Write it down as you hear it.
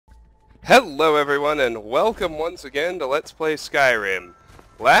Hello everyone and welcome once again to Let's Play Skyrim.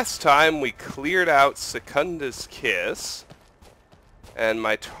 Last time we cleared out Secunda's Kiss, and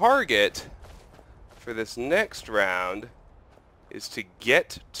my target for this next round is to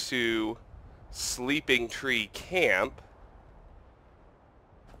get to Sleeping Tree Camp.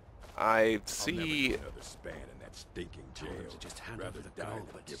 I see...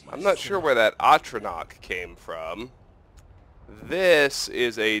 I'm not sure where that Atronach came from. This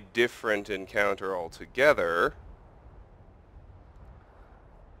is a different encounter altogether.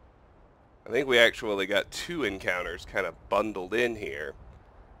 I think we actually got two encounters kind of bundled in here.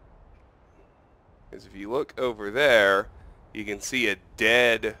 Because if you look over there, you can see a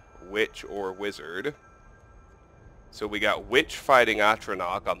dead witch or wizard. So we got witch fighting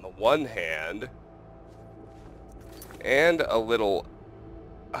Atronach on the one hand, and a little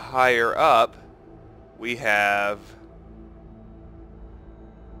higher up, we have...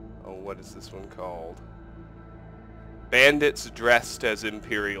 what is this one called? Bandits dressed as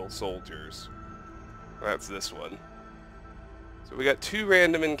Imperial soldiers. That's this one. So we got two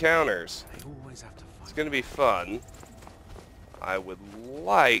random encounters. It's going to be fun. I would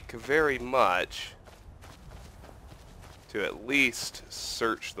like very much to at least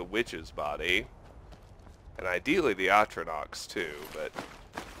search the witch's body. And ideally the Atronach's too, but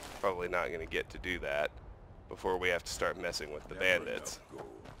probably not going to get to do that before we have to start messing with the bandits.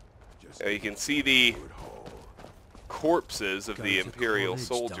 Now you can see the corpses of the Imperial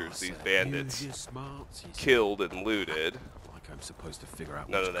soldiers these bandits killed and looted.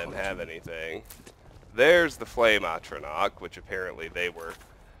 None of them have anything. There's the Flame Atronach, which apparently they were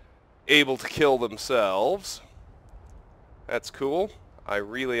able to kill themselves. That's cool. I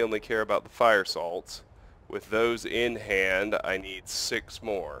really only care about the fire salts. With those in hand, I need 6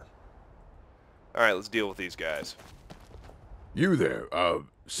 more. Alright, let's deal with these guys. You there,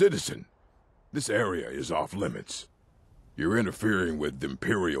 citizen. This area is off limits. You're interfering with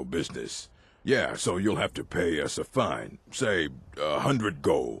Imperial business. Yeah, so you'll have to pay us a fine. Say, 100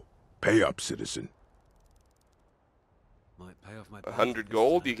 gold. Pay up, citizen. 100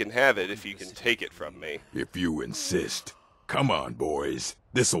 gold? You can have it if you can take it from me. If you insist. Come on, boys.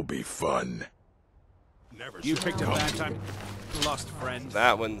 This'll be fun. You picked a bad time. Lost friends.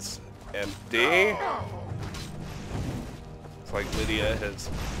 That one's empty. Looks like Lydia has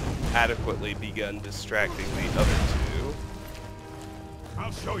adequately begun distracting the other two.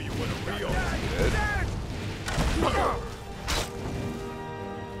 I'll show you what a real good.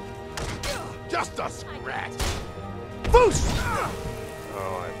 Just a scratch. Boost!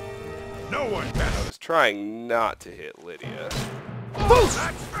 Oh, no one I better. was trying not to hit Lydia. Boost!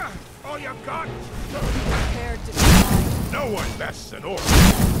 All you got. Prepared to die. No one bests an order.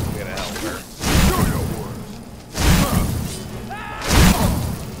 I'm gonna help her. Do your worst.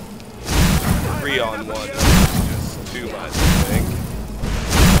 3 on 1 is just too much, I think.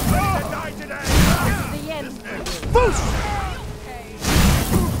 The end. Boost!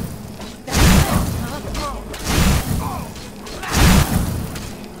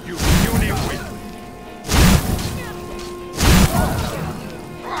 You puny weakling.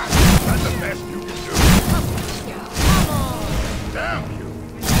 That's the best you can do. Damn you.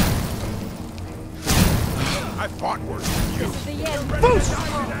 I fought worse than you. The end. Boost!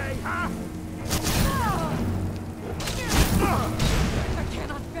 Today, huh? I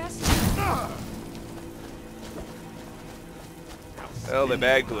cannot best. Well, they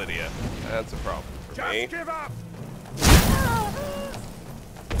bagged Lydia. That's a problem for me. Just give up.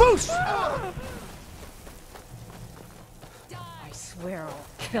 Boost! I swear I'll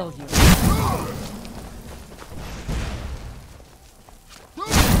kill you.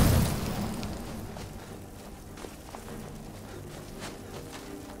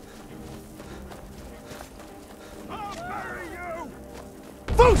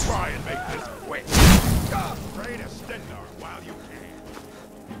 Boost! Try and make this quick. Pray to Stendar while you can.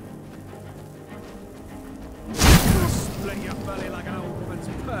 Split your belly like an old woman's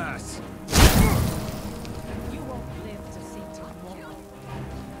purse. You won't live to see tomorrow.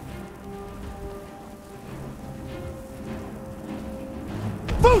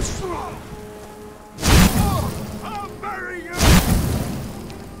 Boost! I'll bury you!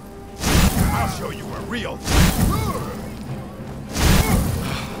 I'll show you a real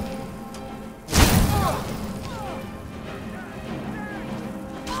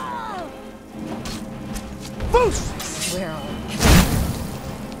Boost! I swear I'll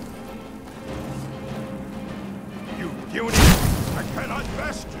You puny! I cannot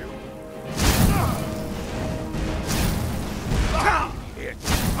best you!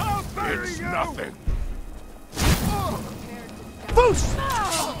 It's nothing! Boost!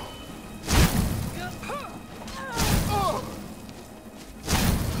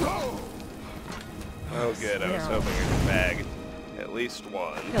 good. I was hoping I could bag at least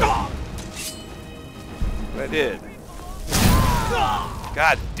one. I did.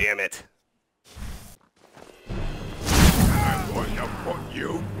 God damn it. I'm going to put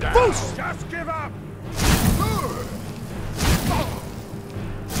you down. Just give up!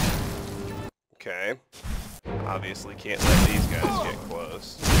 Okay. Obviously can't let these guys get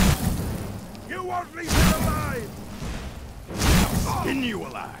close. You won't leave her alive! I'll skin you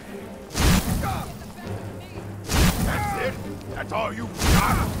alive. That's it? That's all you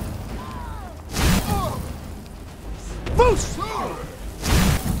got? Boost!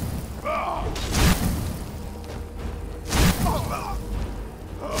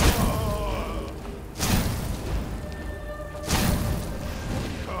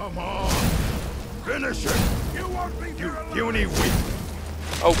 Come on. Finish it. You won't leave You her alive! puny weak.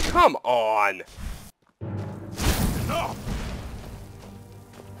 Oh, come on! Enough.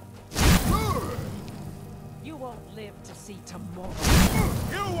 You won't live to see tomorrow.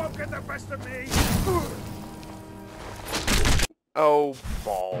 You won't get the best of me! Oh,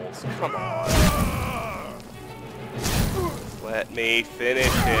 balls. Come on. Let me finish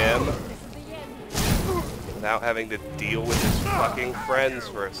him This is the end. without having to deal with his fucking friends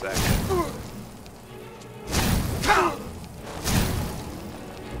for a second.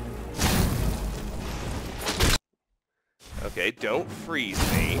 Okay, don't freeze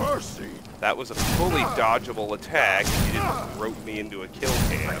me. Mercy. That was a fully dodgeable attack if you didn't rope me into a kill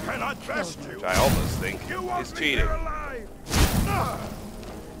I cam, cannot trust you. which I almost think You won't is leave cheating. her alive!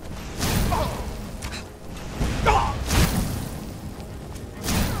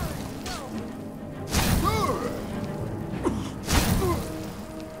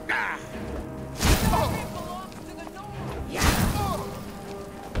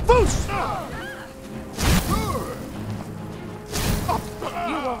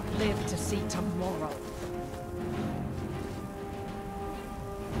 You won't live to see tomorrow.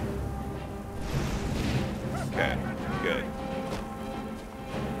 Okay, good.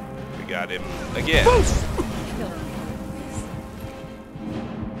 We got him again. Kill me.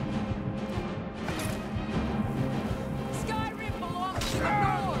 Skyrim belongs to the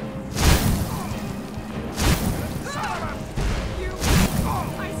North. You,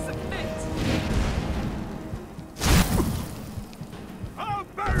 I submit. I'll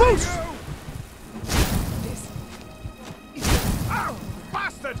bury you! This Ow!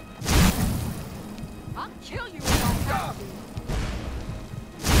 Bastard! I'll kill you if I have to.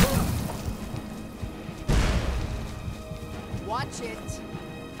 Watch it.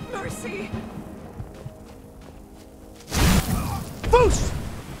 Mercy. Boost!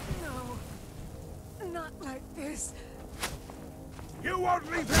 No. Not like this. You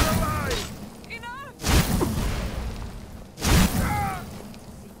won't leave her alive! Enough.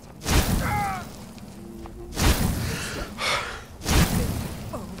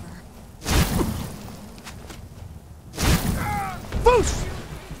 Over. Boost!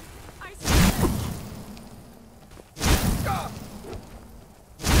 I submit.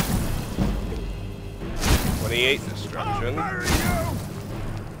 28 I'll destruction. bury you!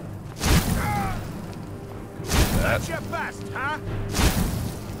 That. That's your best, huh?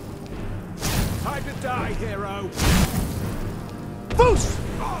 Time to die, hero! Boost!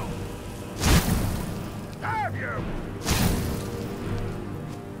 Have you?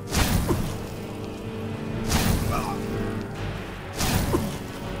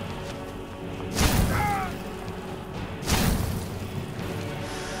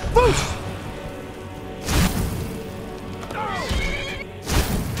 Boost!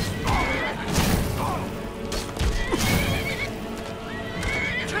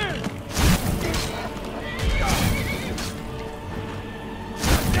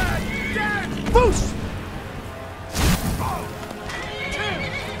 Boost!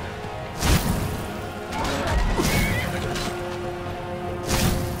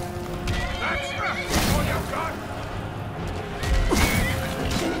 That's all you've got!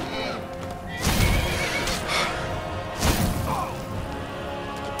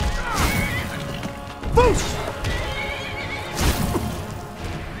 Boost!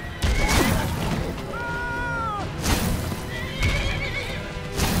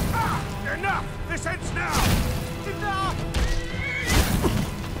 Enough! This ends now! Enough!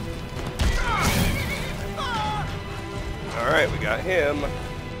 Alright, we got him.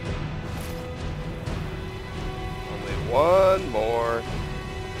 Only one more.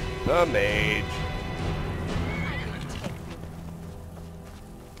 The mage.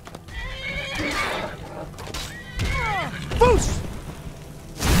 Boost!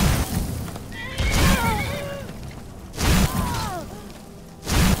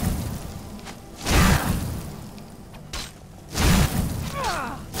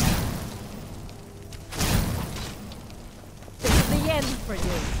 end for you.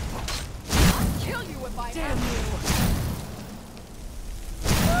 I'll kill you if I Damn have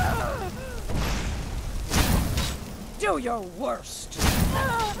you. Do your worst.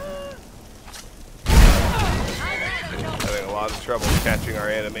 Having a lot of trouble catching our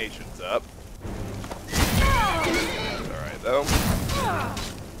animations up. Alright, though.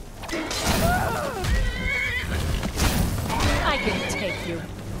 I can take you.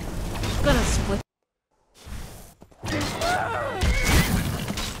 Gonna split.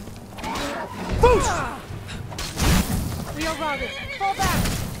 Boost! We are routed. Fall back.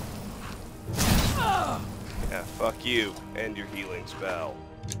 Yeah, fuck you and your healing spell.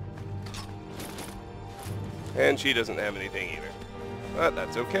 And she doesn't have anything either. But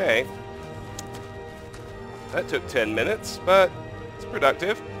that's okay. That took 10 minutes, but it's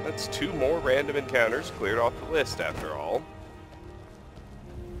productive. That's 2 more random encounters cleared off the list after all.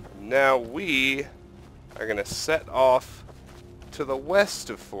 Now we are going to set off to the west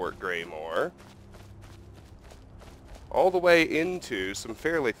of Fort Greymore, all the way into some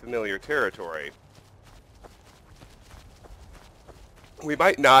fairly familiar territory. We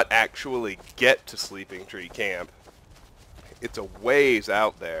might not actually get to Sleeping Tree Camp. It's a ways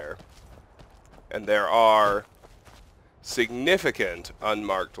out there, and there are significant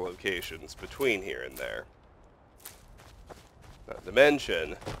unmarked locations between here and there. Not to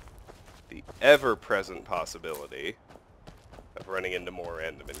mention the ever-present possibility of running into more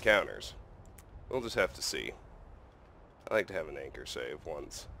random encounters. We'll just have to see. I like to have an anchor save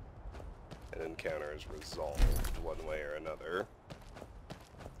once an encounter is resolved one way or another.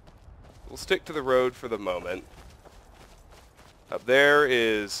 We'll stick to the road for the moment. Up there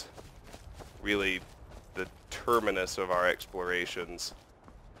is really the terminus of our explorations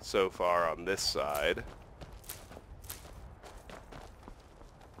so far on this side.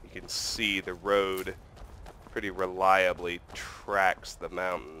 You can see the road pretty reliably tracks the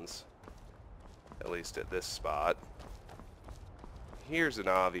mountains, at least at this spot. Here's an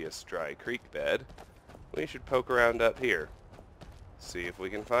obvious dry creek bed. We should poke around up here, see if we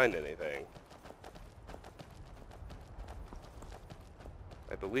can find anything.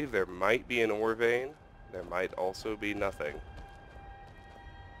 I believe there might be an ore vein. There might also be nothing.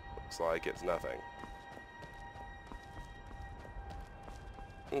 Looks like it's nothing.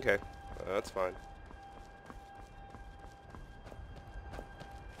 Okay, that's fine.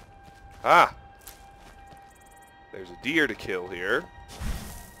 Ah! There's a deer to kill here,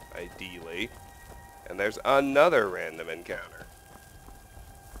 ideally. And there's another random encounter.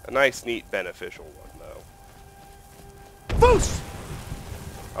 A nice, neat, beneficial one, though. Boost!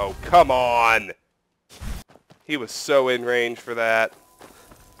 Oh, come on! He was so in range for that.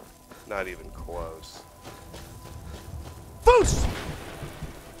 Not even close. Boost!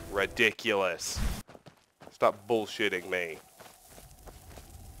 Ridiculous. Stop bullshitting me.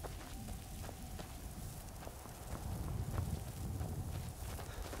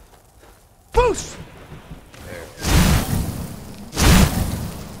 Boost! There.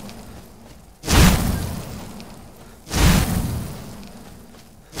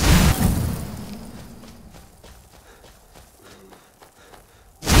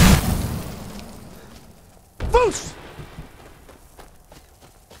 Boost!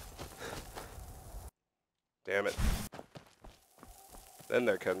 Damn it. Then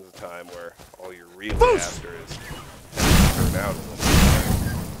there comes a time where all you're really Boost! after is having to turn out a little bit.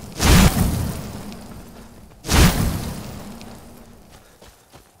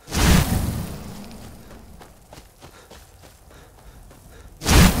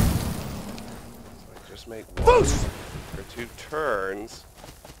 Just make one Boost! or 2 turns,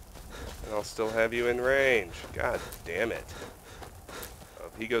 and I'll still have you in range. God damn it. Oh,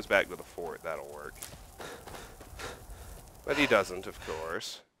 if he goes back to the fort, that'll work. But he doesn't, of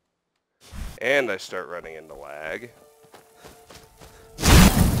course. And I start running into lag.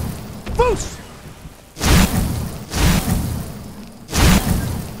 Boost!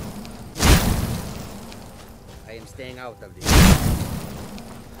 I am staying out of this.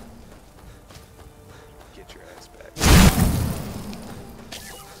 Get your ass back.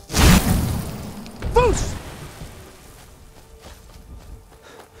 Boost!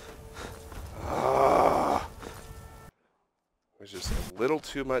 There's just a little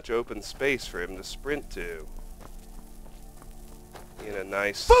too much open space for him to sprint to. In a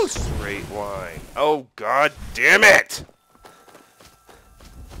nice Boost! straight line. Oh, god damn it!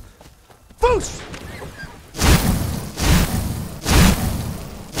 Boost!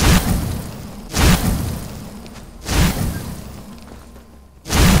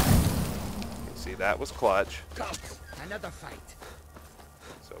 See, that was clutch. Come, another fight.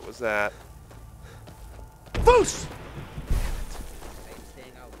 So was that. Boost!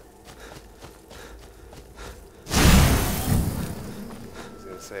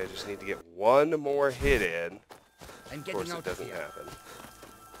 say I just need to get one more hit in. I'm Of getting course, out it doesn't of here. happen.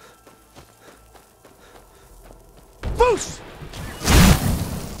 Foos!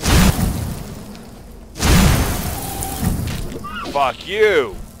 Fuck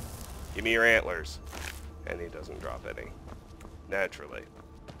you! Give me your antlers. And he doesn't drop any. Naturally.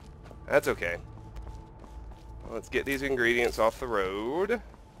 That's okay. Well, let's get these ingredients off the road.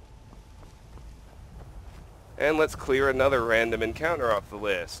 And let's clear another random encounter off the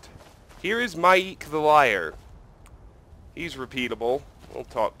list. Here is Maik the Liar. He's repeatable. We'll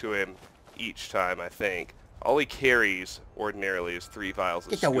talk to him each time, I think. All he carries ordinarily is 3 vials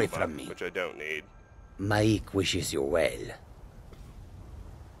of Get away scuba, from me. which I don't need. Maik wishes you well.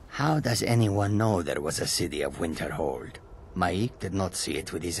 How does anyone know there was a city of Winterhold? Maik did not see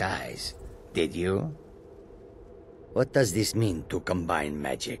it with his eyes. Did you? What does this mean to combine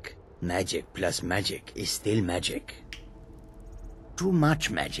magic? Magic plus magic is still magic. Too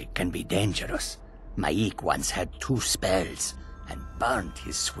much magic can be dangerous. Maik once had 2 spells and burnt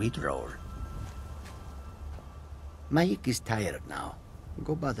his sweet roll. Maik is tired now.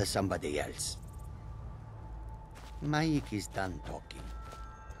 Go bother somebody else. Maik is done talking.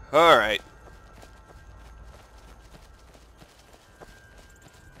 Alright.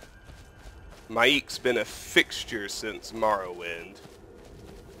 Maik's been a fixture since Morrowind.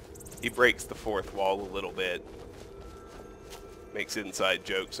 He breaks the 4th wall a little bit. Makes inside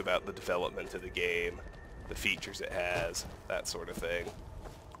jokes about the development of the game, the features it has, that sort of thing.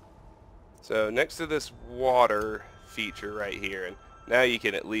 So next to this water feature right here, and now you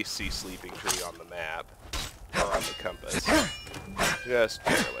can at least see Sleeping Tree on the map, or on the compass. Just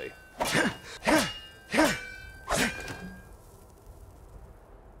barely.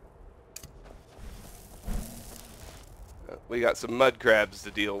 We got some mud crabs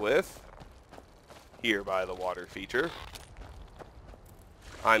to deal with here by the water feature.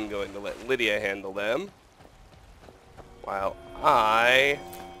 I'm going to let Lydia handle them while I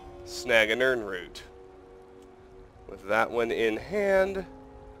snag an urn root. With that one in hand,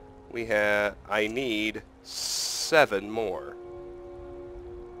 I need 7 more.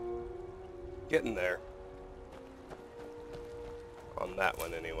 Getting there. On that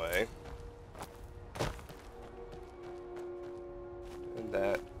one anyway. And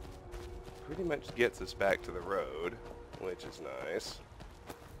that pretty much gets us back to the road, which is nice.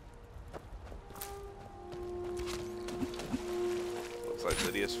 Looks like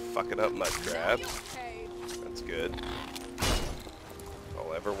Lydia's fucking up mud crabs. That's good.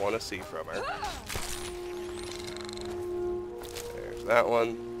 All I ever want to see from her. There's that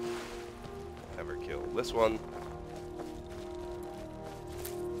one. Never kill this one.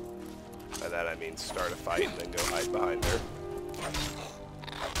 By that I mean start a fight and then go hide behind her.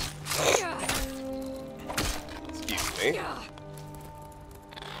 Excuse me.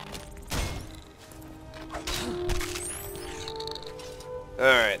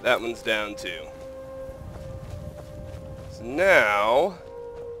 Alright, that one's down too. So now,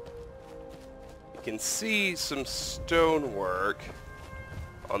 you can see some stonework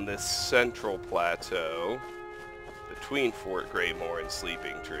on this central plateau between Fort Greymore and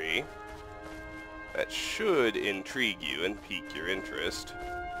Sleeping Tree. That should intrigue you and pique your interest,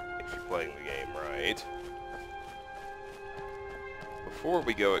 if you're playing the game right. Before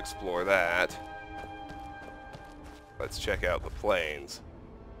we go explore that, let's check out the plains.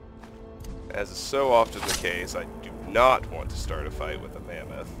 As is so often the case, I do not want to start a fight with a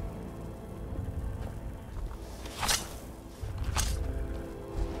mammoth.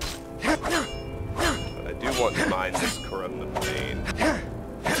 But I do want to mine this corundum vein.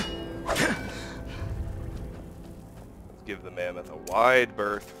 Give the mammoth a wide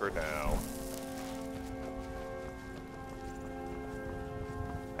berth for now.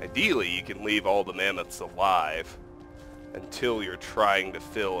 Ideally, you can leave all the mammoths alive until you're trying to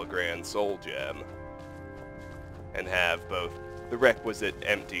fill a Grand Soul Gem and have both the requisite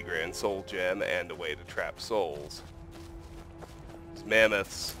empty Grand Soul Gem and a way to trap souls. These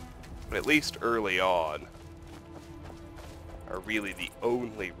mammoths, at least early on, are really the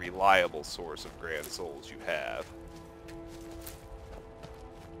only reliable source of Grand Souls you have.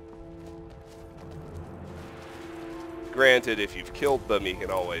 Granted, if you've killed them, you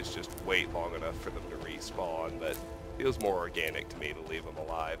can always just wait long enough for them to respawn, but it feels more organic to me to leave them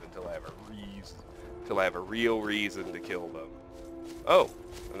alive until I have a real reason to kill them. Oh,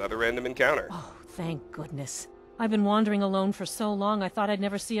 another random encounter. Oh, thank goodness. I've been wandering alone for so long, I thought I'd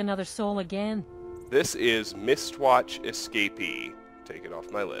never see another soul again. This is Mistwatch Escapee. Take it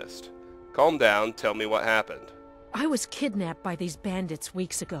off my list. Calm down, tell me what happened. I was kidnapped by these bandits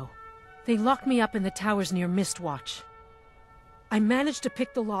weeks ago. They locked me up in the towers near Mistwatch. I managed to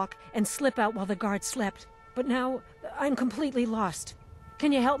pick the lock and slip out while the guard slept, but now I'm completely lost.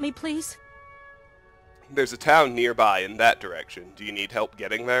 Can you help me, please? There's a town nearby in that direction. Do you need help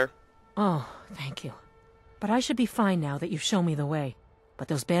getting there? Oh, thank you. But I should be fine now that you've shown me the way. But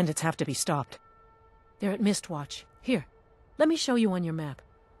those bandits have to be stopped. They're at Mistwatch. Here, let me show you on your map.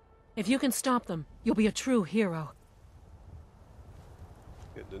 If you can stop them, you'll be a true hero.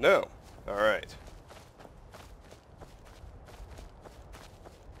 Good to know. Alright.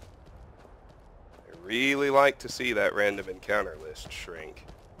 I really like to see that random encounter list shrink.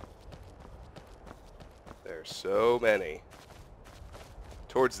 There's so many.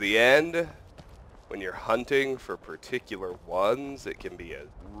 Towards the end, when you're hunting for particular ones, it can be a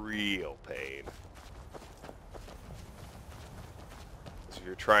real pain. So if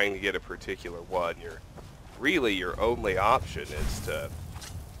you're trying to get a particular one, your only option is to...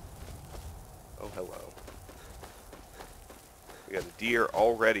 Oh, hello. We got a deer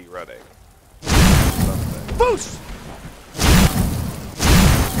already running. Something. Boost!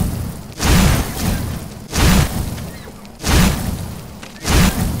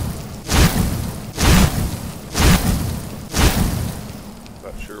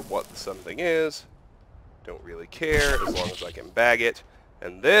 Not sure what the something is. Don't really care as long as I can bag it.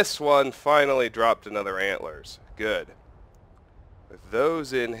 And this one finally dropped another antlers. Good. With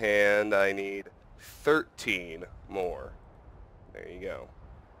those in hand, I need 13 more. There you go.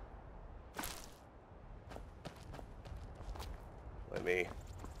 Let me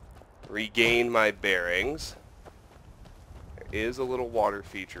regain my bearings. There is a little water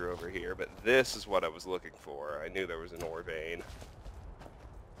feature over here, but this is what I was looking for. I knew there was an ore vein.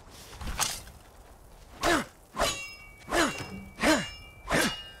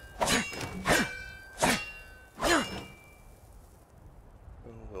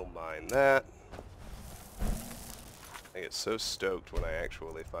 We'll mine that. I get so stoked when I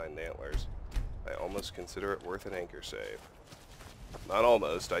actually find antlers. I almost consider it worth an anchor save. Not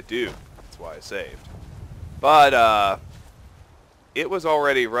almost, I do. That's why I saved. But, it was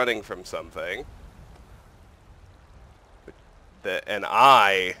already running from something. And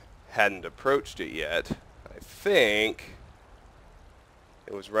I hadn't approached it yet. I think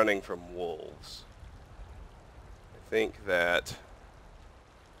it was running from wolves. I think that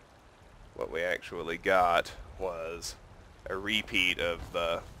what we actually got was a repeat of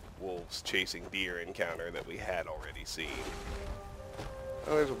the wolves chasing deer encounter that we had already seen.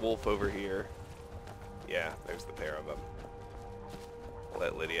 Oh, there's a wolf over here. Yeah, there's the pair of them. I'll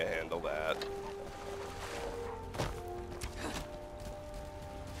let Lydia handle that.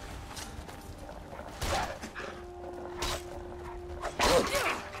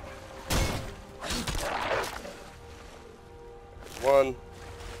 One.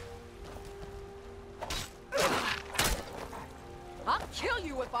 I'll kill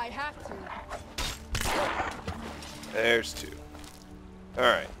you if I have to. There's two.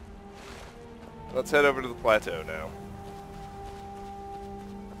 Alright. Let's head over to the plateau now.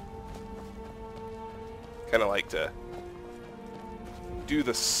 Kind of like to do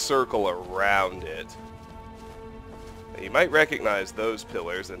the circle around it. Now, you might recognize those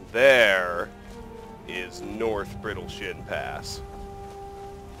pillars, and there is North Brittleshin Pass.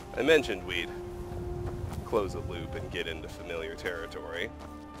 I mentioned we'd close a loop and get into familiar territory.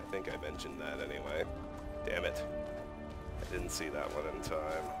 I think I mentioned that anyway. Damn it. I didn't see that one in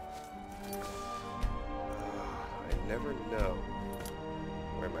time. I never know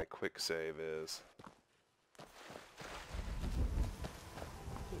where my quick save is.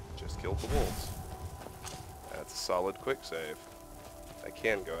 Just killed the wolves. That's a solid quick save. I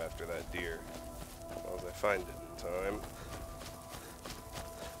can go after that deer, as long as I find it in time.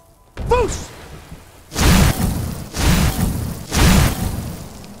 Boost!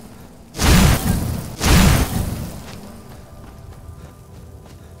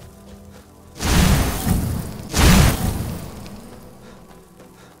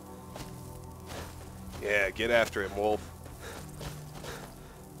 Yeah, get after him, wolf.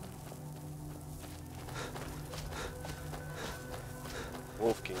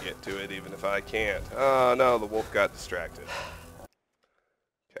 Wolf can get to it even if I can't. Oh no, the wolf got distracted.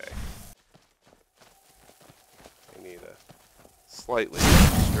 Okay. I need a slightly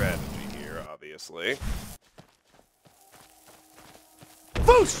different strategy here, obviously.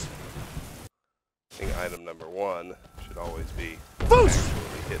 Boost! I think item number one should always be Boost!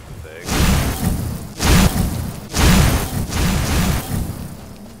 actually hit the thing.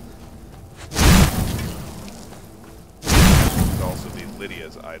 Should also be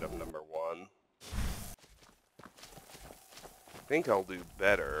Lydia's item number one. I think I'll do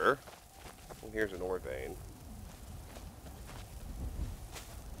better. Well, here's an ore vein.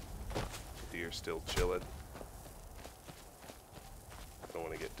 Deer's still chilling. I don't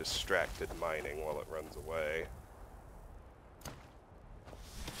want to get distracted mining while it runs away.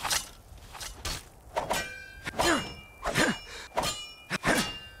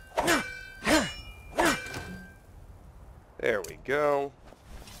 There we go.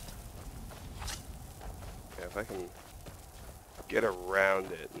 Yeah, if I can get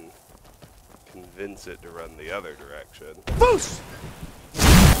around it and convince it to run the other direction. Foos!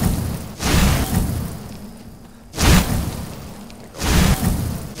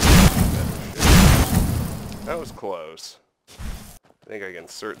 That was close. I think I can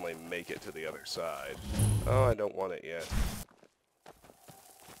certainly make it to the other side. Oh, I don't want it yet.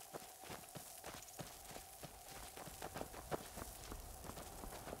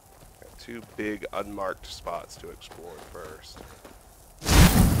 Got two big unmarked spots to explore first.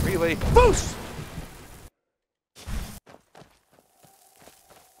 Really? Foos!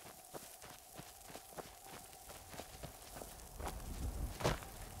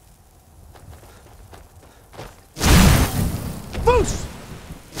 Foos!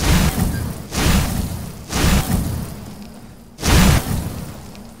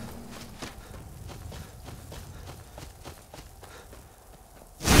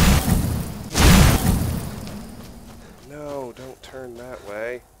 No, don't turn that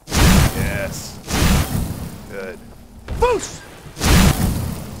way. Yes. Good. Foos!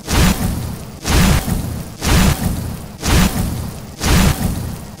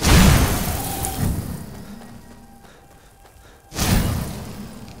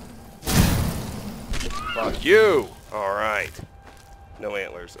 Fuck you! Alright. No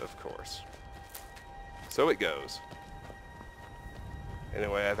antlers, of course. So it goes.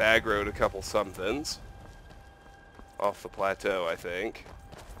 Anyway, I've aggroed a couple somethings. Off the plateau, I think.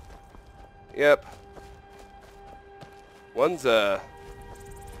 Yep. One's a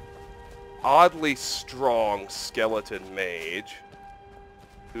oddly strong skeleton mage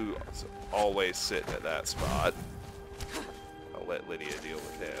who's always sitting at that spot. I'll let Lydia deal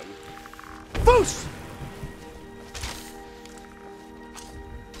with him. Foos!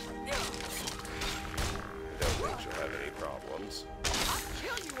 I don't think she'll have any problems. I'll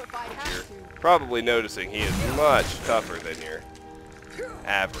kill you if I have to. Probably noticing he is much tougher than your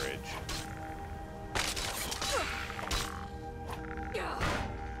average.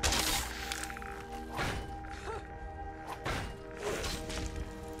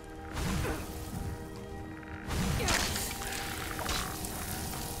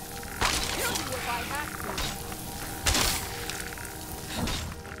 Kill you if I have to.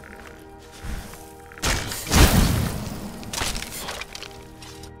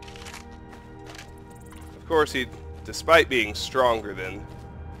 Of course, despite being stronger than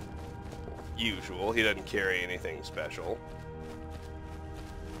usual, he doesn't carry anything special.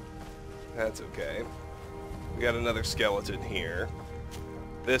 That's okay. We got another skeleton here.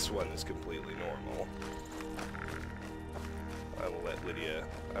 This one is completely normal. I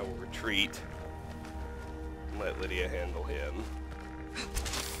will retreat and let Lydia handle him.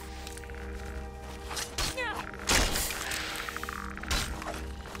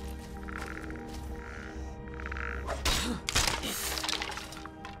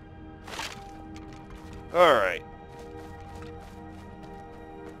 Alright.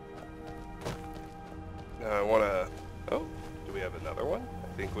 Now I want to... Oh, do we have another one?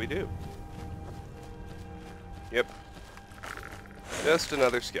 I think we do. Yep. Just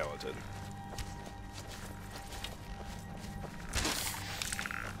another skeleton.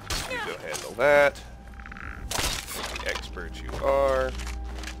 You go handle that. The expert you are.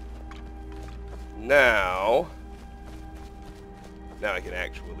 Now I can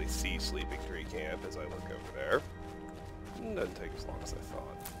actually see Sleeping Tree Camp as I look over there. Doesn't take as long as I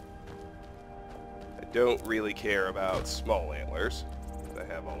thought. I don't really care about small antlers. I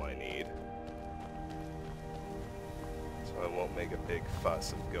have all I need. So I won't make a big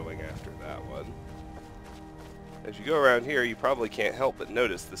fuss of going after that one. As you go around here, you probably can't help but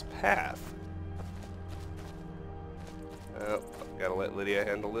notice this path. Well, I've got to let Lydia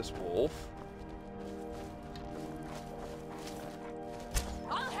handle this wolf.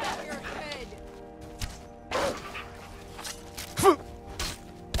 I'll have your head.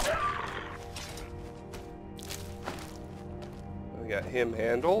 We got him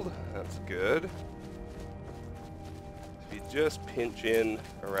handled. That's good. If you just pinch in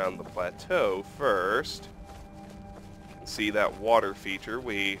around the plateau first, you can see that water feature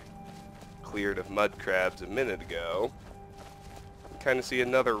we cleared of mud crabs a minute ago. You kind of see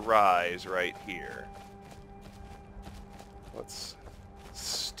another rise right here. Let's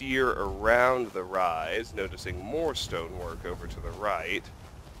steer around the rise, noticing more stonework over to the right.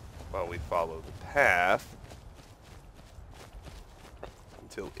 while we follow the path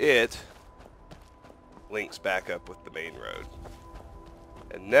until it links back up with the main road.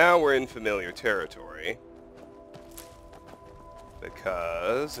 And now we're in familiar territory,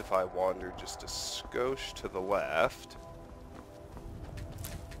 because if I wander just a skosh to the left,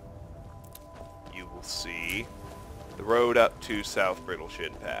 you will see the road up to South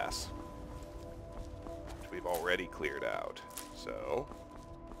Brittleshin Pass, which we've already cleared out. So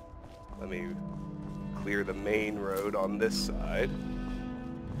let me clear the main road on this side.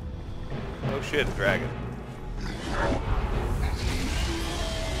 Oh shit, a dragon.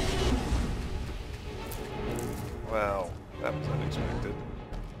 Well, that was unexpected.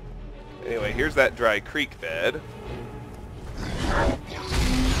 Anyway, here's that dry creek bed.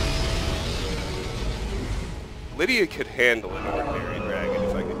 Lydia could handle an ordinary dragon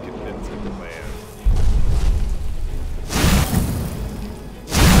if I could convince it to land.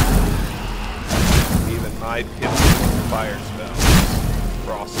 Even my pivotal fire spell,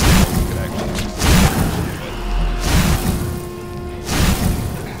 frost spells, could actually do it.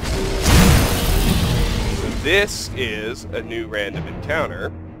 So this is a new random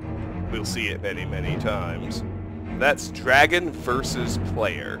encounter. We'll see it many, many times. That's dragon versus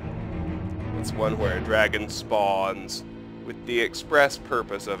player. It's one where a dragon spawns with the express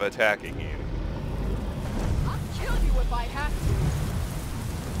purpose of attacking you. I'll kill you if I have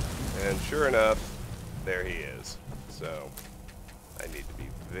to. And sure enough, there he is. So, I need to be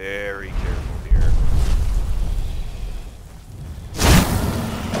very careful here.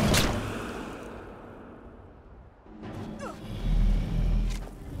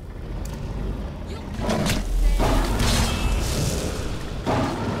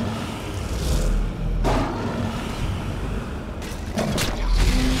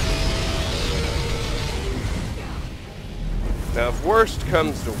 Now, if worst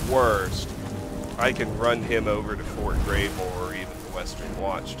comes to worst, I can run him over to Fort Greymoor or even the Western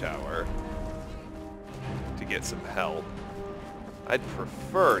Watchtower to get some help. I'd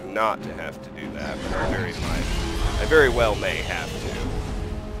prefer not to have to do that, but I very well may have to.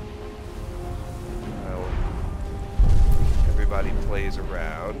 Well, everybody plays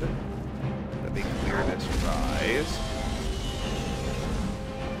around. Let me clear this rise.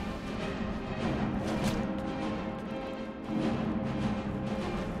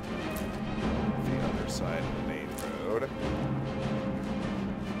 Side of the main road.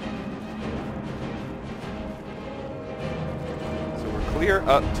 So we're clear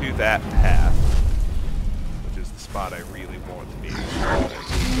up to that path, which is the spot I really want to be exploring.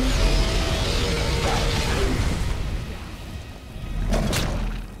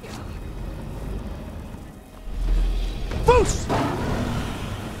 Foos!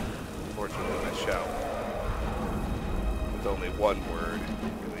 Unfortunately, my shout with only one word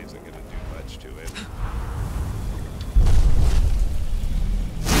really isn't going to do much to it.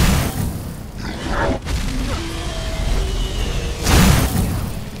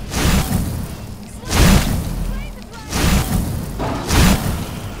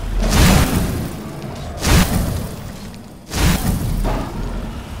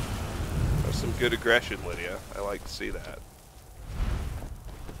 Some good aggression, Lydia. I like to see that.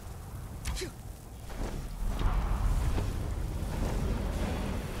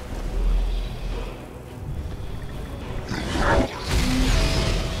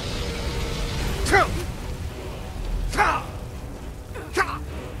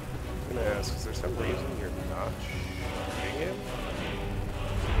 I'm gonna ask, is there some reason you're not shooting him?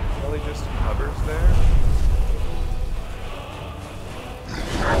 Well, he just hovers there.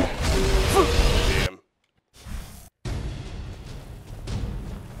 Damn.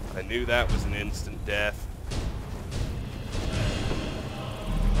 I knew that was an instant death.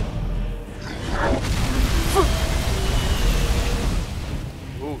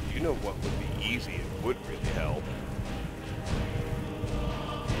 Ooh, you know what would be easy and would really help?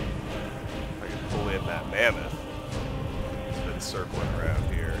 If I could pull in that mammoth. It's been circling around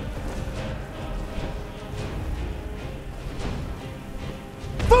here.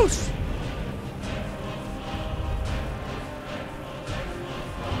 Foos!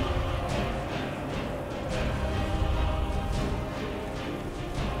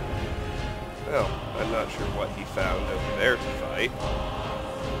 Well, I'm not sure what he found over there to fight.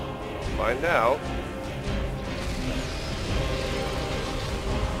 We'll find out.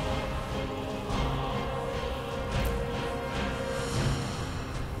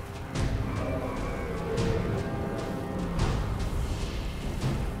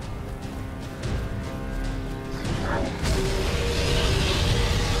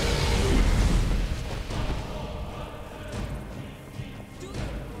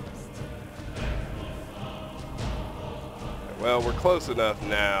 Well, we're close enough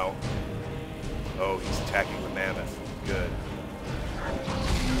now. Oh, he's attacking the mammoth. Good.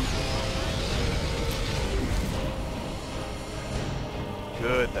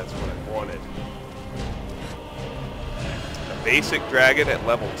 Good, that's what I wanted. A basic dragon at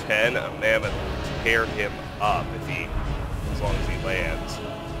level 10, a mammoth will tear him up as long as he lands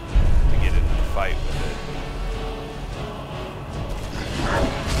to get into the fight with it.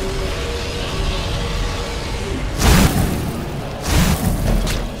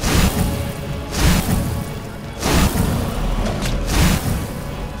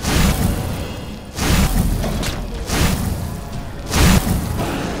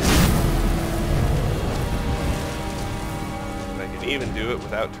 Even do it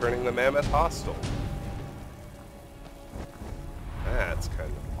without turning the mammoth hostile. That's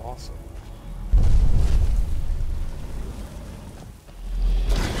kind of awesome.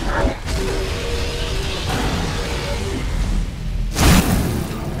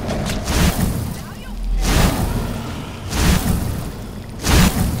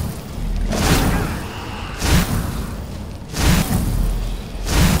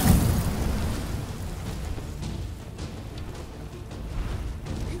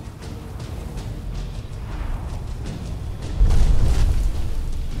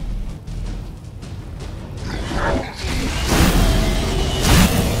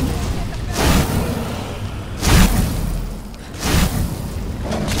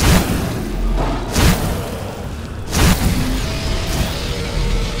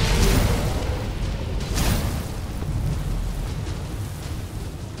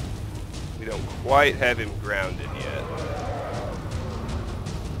 Quite have him grounded yet.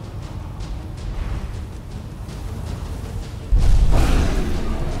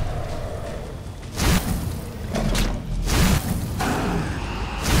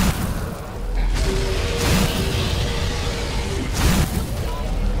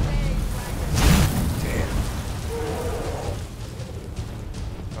 Damn.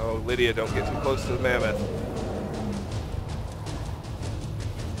 Oh, Lydia, don't get too close to the mammoth.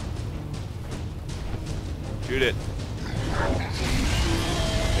 Shoot it.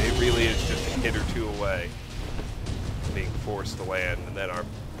 It really is just a hit or two away from being forced to land, and then our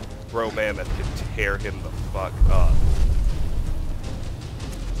bro mammoth can tear him the fuck up.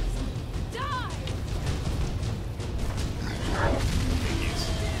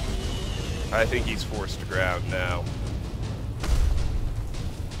 I think he's forced to ground now.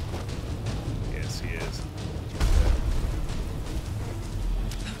 Yes, he is.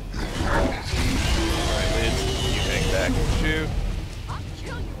 Back and shoot.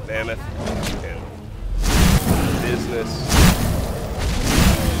 Mammoth. And business.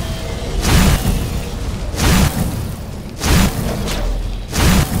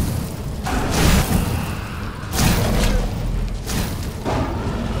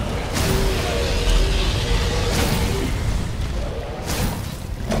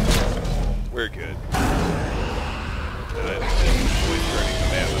 We're good. And I just avoid turning the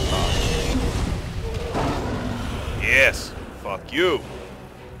mammoth off. Yes, fuck you.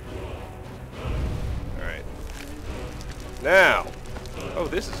 Alright. Now, oh,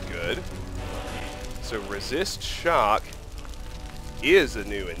 this is good. So resist shock is a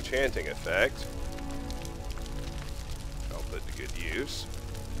new enchanting effect. I'll put to good use.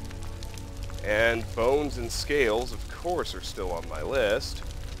 And bones and scales, of course, are still on my list.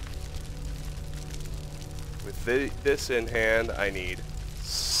 With this in hand, I need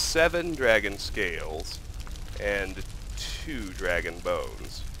 7 dragon scales and 2 dragon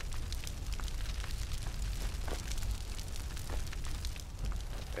bones.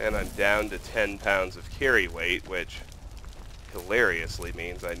 And I'm down to 10 pounds of carry weight, which hilariously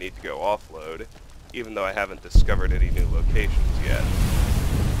means I need to go offload, even though I haven't discovered any new locations yet.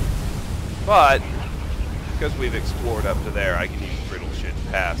 But, because we've explored up to there, I can use Brittleshit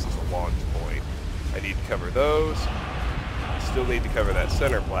Pass as a launch point. I need to cover those. Still need to cover that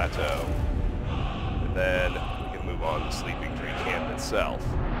center plateau. And then we can move on to Sleeping Tree Camp itself.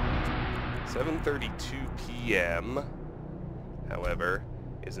 7:32 p.m., however,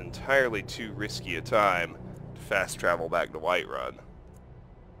 is entirely too risky a time to fast travel back to Whiterun.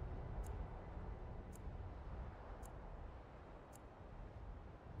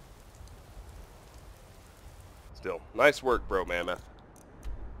 Still, nice work, bro mammoth.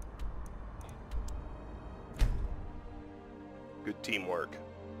 Good teamwork.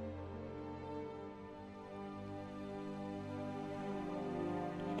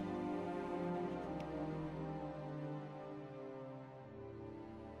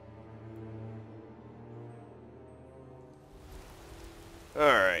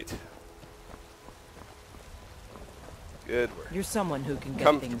 Alright. good. We're You're someone who can get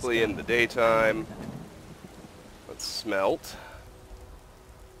comfortably things in done. the daytime. Let's smelt.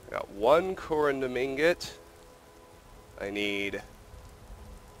 I got 1 corundum ingot. I need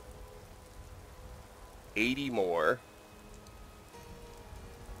 80 more.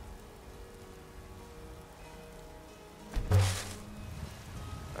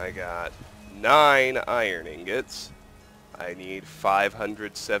 I got 9 iron ingots. I need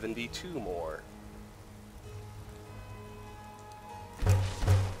 572 more.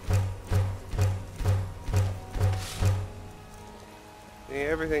 Yeah,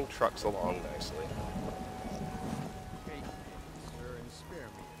 everything trucks along nicely.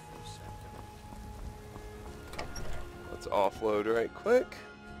 Let's offload right quick.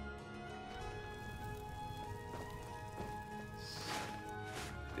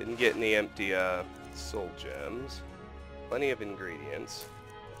 Didn't get any empty soul gems. Plenty of ingredients,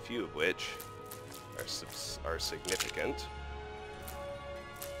 a few of which are significant.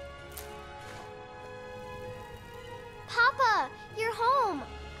 Papa, you're home.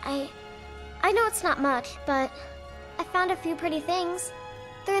 I know it's not much, but I found a few pretty things.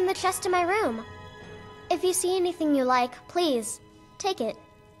 They're in the chest in my room. If you see anything you like, please, take it.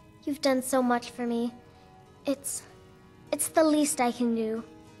 You've done so much for me. It's the least I can do.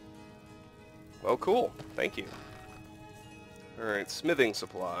 Well, cool. Thank you. Alright, smithing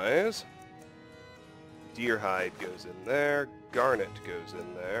supplies. Deer hide goes in there. Garnet goes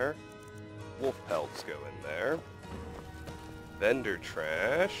in there. Wolf pelts go in there. Vendor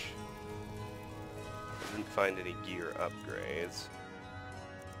trash. Didn't find any gear upgrades.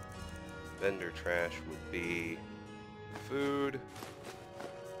 Vendor trash would be food.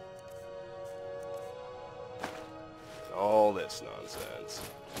 All this nonsense.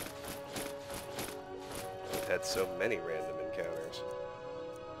 I've had so many random encounters.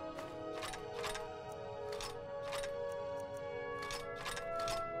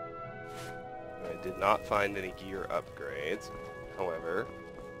 I did not find any gear upgrades. However,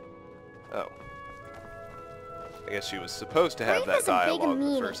 oh. I guess she was supposed to have that dialogue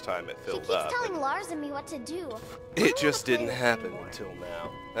the first time it filled up. She keeps telling Lars and me what to do. It just didn't happen until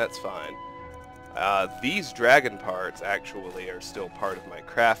now. That's fine. These dragon parts actually are still part of my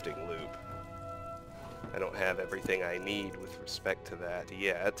crafting loop. I don't have everything I need with respect to that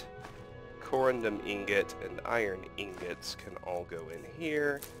yet. Corundum ingot and iron ingots can all go in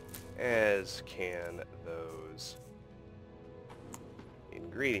here, as can those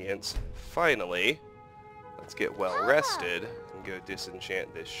ingredients. Finally, let's get well rested and go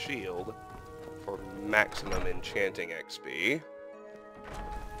disenchant this shield for maximum enchanting XP.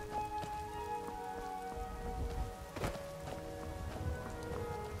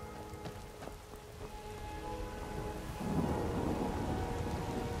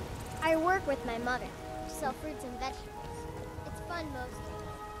 I work with my mother, sell fruits and vegetables. It's fun most days.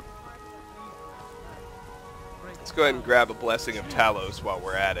 Let's go ahead and grab a blessing of Talos while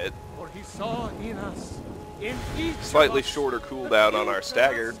we're at it. For he saw in us, in each Slightly shorter cooldown on our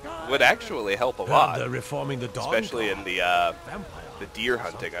stagger would actually help a lot, reforming the dawn especially in the vampire. deer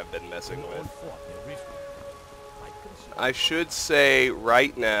hunting I've been messing with. I should say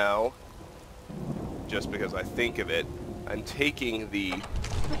right now, just because I think of it, I'm taking the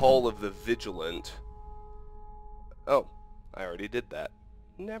Hall of the Vigilant. Oh, I already did that.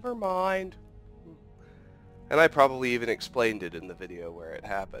 Never mind. And I probably even explained it in the video where it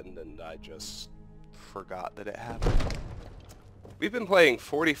happened, and I just forgot that it happened. We've been playing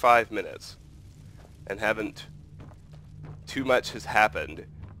 45 minutes, and haven't too much has happened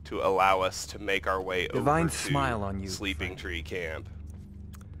to allow us to make our way over to smile on you, Sleeping Tree Camp.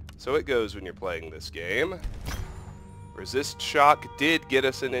 So it goes when you're playing this game. Resist Shock did get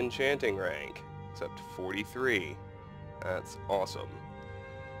us an enchanting rank. It's up to 43. That's awesome.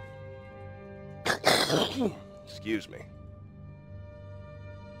 Excuse me.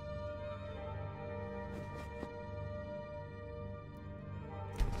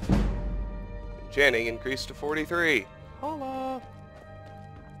 Enchanting increased to 43. Holla!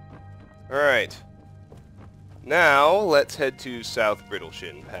 Alright. Now, let's head to South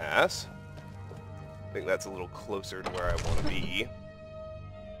Brittleshin Pass. I think that's a little closer to where I want to be.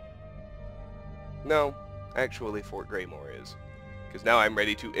 No, actually Fort Greymore is. Because now I'm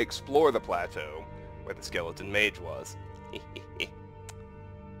ready to explore the plateau where the skeleton mage was.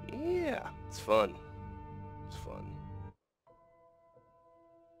 Yeah, it's fun. It's fun.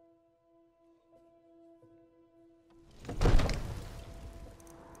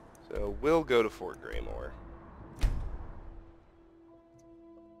 So we'll go to Fort Greymore.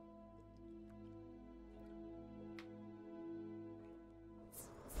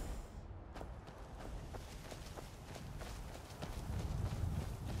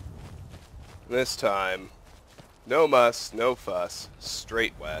 This time, no muss, no fuss,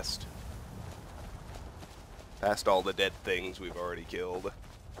 straight west. Past all the dead things we've already killed.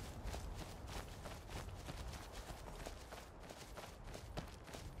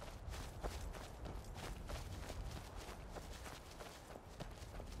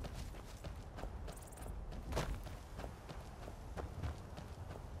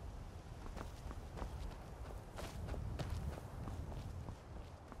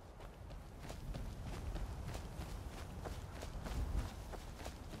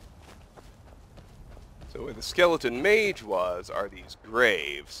 So where the skeleton mage was are these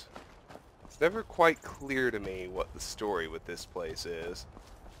graves. It's never quite clear to me what the story with this place is.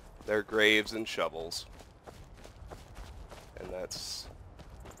 They're graves and shovels. And that's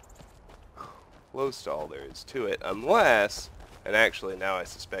close to all there is to it, unless, and actually now I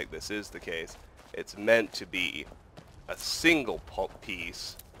suspect this is the case, it's meant to be a single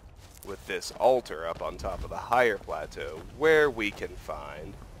piece with this altar up on top of the higher plateau where we can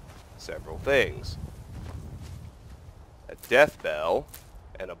find several things. A death bell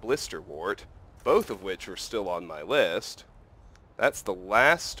and a blisterwort, both of which are still on my list. That's the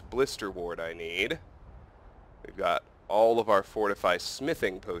last blisterwort I need. We've got all of our fortify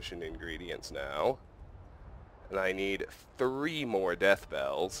smithing potion ingredients now. And I need 3 more death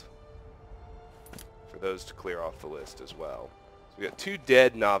bells for those to clear off the list as well. So we got 2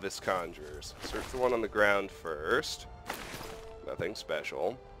 dead novice conjurers. Search the one on the ground first. Nothing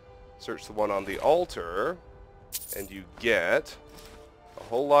special. Search the one on the altar, and you get a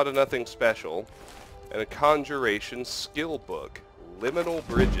whole lot of nothing special and a conjuration skill book, Liminal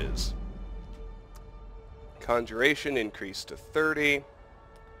Bridges. Conjuration increased to 30.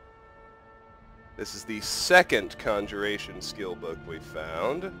 This is the second conjuration skill book we've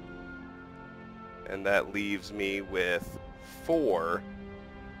found, and that leaves me with 4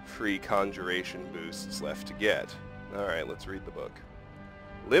 free conjuration boosts left to get. Alright, let's read the book.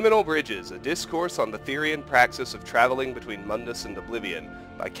 Liminal Bridges, a discourse on the theory and praxis of traveling between Mundus and Oblivion,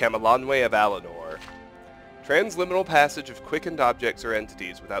 by Camelanwe of Alinor. Transliminal passage of quickened objects or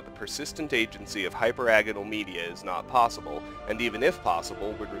entities without the persistent agency of hyperagonal media is not possible, and even if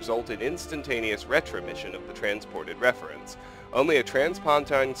possible, would result in instantaneous retromission of the transported reference. Only a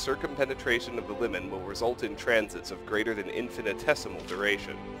transpontine circumpenetration of the limen will result in transits of greater than infinitesimal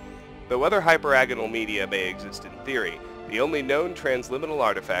duration. Though other hyperagonal media may exist in theory, the only known transliminal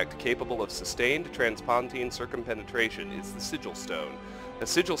artifact capable of sustained transpontine circumpenetration is the Sigil Stone. The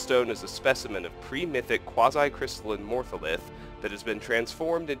Sigil Stone is a specimen of pre-mythic quasi-crystalline morpholith that has been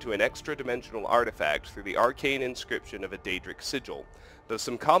transformed into an extra-dimensional artifact through the arcane inscription of a Daedric sigil. Though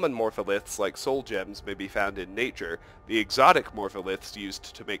some common morpholiths like soul gems may be found in nature, the exotic morpholiths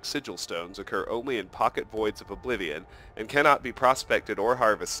used to make sigil stones occur only in pocket voids of oblivion and cannot be prospected or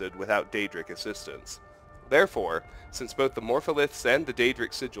harvested without Daedric assistance. Therefore, since both the morpholiths and the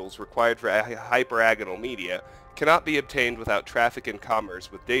Daedric sigils required for hyperagonal media cannot be obtained without traffic and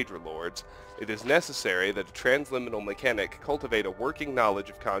commerce with Daedra lords, it is necessary that a transliminal mechanic cultivate a working knowledge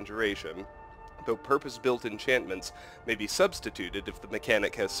of conjuration, though purpose-built enchantments may be substituted if the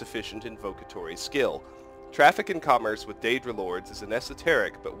mechanic has sufficient invocatory skill. Traffic and commerce with Daedra lords is an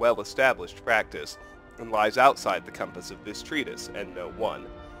esoteric but well-established practice, and lies outside the compass of this treatise, and no one.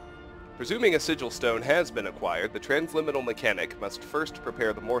 Presuming a sigil stone has been acquired, the transliminal mechanic must first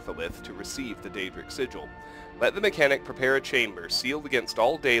prepare the morpholith to receive the Daedric sigil. Let the mechanic prepare a chamber sealed against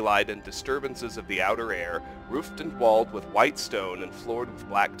all daylight and disturbances of the outer air, roofed and walled with white stone and floored with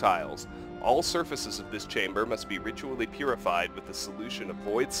black tiles. All surfaces of this chamber must be ritually purified with a solution of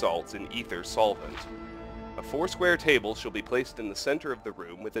void salts in ether solvent. A 4-square table shall be placed in the center of the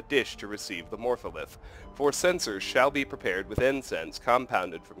room with a dish to receive the morpholith. 4 censers shall be prepared with incense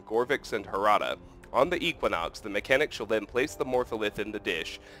compounded from Gorvix and Harada. On the equinox, the mechanic shall then place the morpholith in the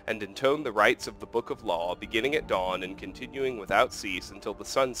dish and intone the rites of the Book of Law, beginning at dawn and continuing without cease until the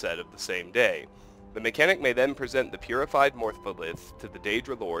sunset of the same day. The mechanic may then present the purified morpholith to the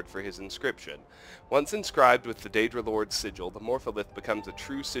Daedra Lord for his inscription. Once inscribed with the Daedra Lord's sigil, the morpholith becomes a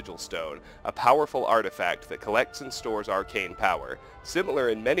true sigil stone, a powerful artifact that collects and stores arcane power, similar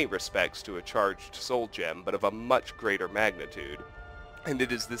in many respects to a charged soul gem, but of a much greater magnitude. And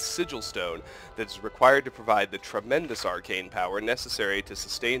it is this sigil stone that is required to provide the tremendous arcane power necessary to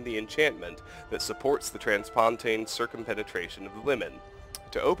sustain the enchantment that supports the transpontine circumpenetration of the limen.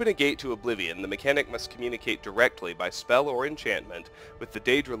 To open a gate to oblivion, the mechanic must communicate directly by spell or enchantment with the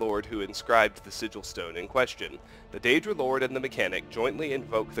Daedra Lord who inscribed the sigil stone in question. The Daedra Lord and the Mechanic jointly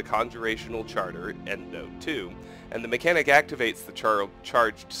invoke the Conjurational Charter, Endnote 2, and the Mechanic activates the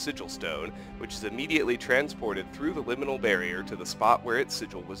charged Sigil Stone, which is immediately transported through the liminal barrier to the spot where its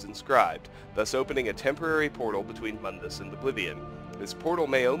sigil was inscribed, thus opening a temporary portal between Mundus and Oblivion. This portal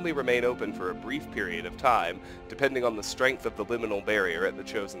may only remain open for a brief period of time, depending on the strength of the liminal barrier at the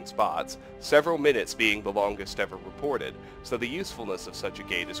chosen spots, several minutes being the longest ever reported, so the usefulness of such a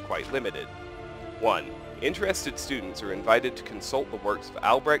gate is quite limited. 1. Interested students are invited to consult the works of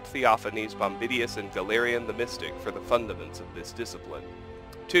Albrecht Theophanes, Bombidius, and Galerian the Mystic for the fundaments of this discipline.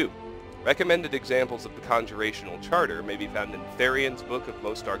 2. Recommended examples of the Conjurational Charter may be found in Therian's Book of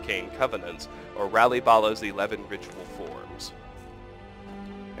Most Arcane Covenants, or Ralibala's 11 Ritual Forms.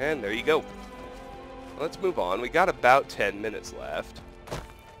 And there you go. Let's move on. We got about 10 minutes left.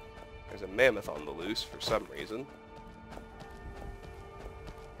 There's a mammoth on the loose for some reason.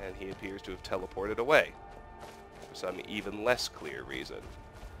 And he appears to have teleported away for some even less clear reason.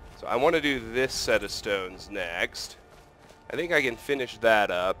 So I want to do this set of stones next. I think I can finish that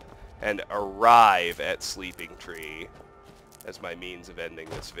up and arrive at Sleeping Tree as my means of ending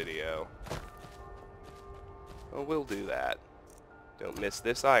this video. Well, we'll do that. Don't miss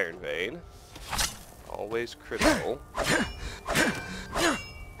this Iron Vein. Always critical.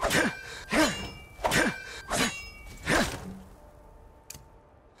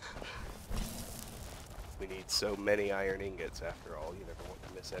 We need so many iron ingots after all, you never want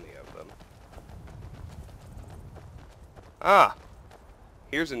to miss any of them. Ah!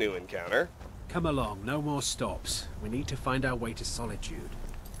 Here's a new encounter. Come along, no more stops. We need to find our way to Solitude.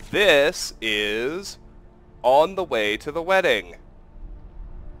 This is on the way to the wedding.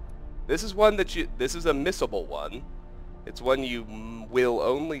 This is one that this is a missable one. It's one you will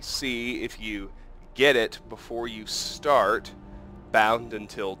only see if you get it before you start Bound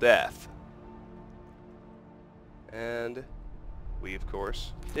Until Death. And we, of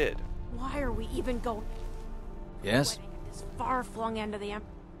course, did. Why are we even going? Yes? Wedding at this far-flung end of the empire.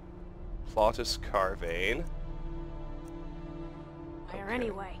 Plautus Carvane. Where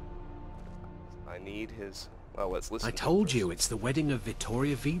anyway? I need his... Well, let's listen I to told this. you, it's the wedding of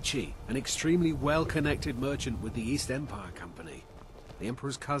Vittoria Vici, an extremely well-connected merchant with the East Empire Company. The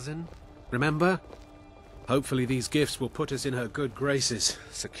Emperor's cousin, remember? Hopefully these gifts will put us in her good graces,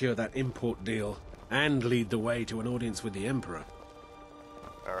 secure that import deal, and lead the way to an audience with the Emperor.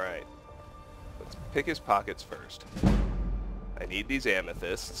 Alright. Let's pick his pockets first. I need these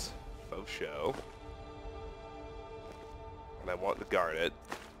amethysts. Faux show. And I want the garnet.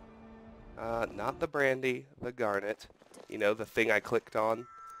 Not the brandy, the garnet. You know, the thing I clicked on.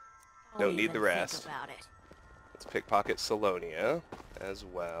 Don't need the rest. About it. Let's pickpocket Salonia as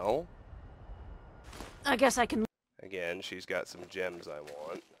well. I guess I can. Again, she's got some gems I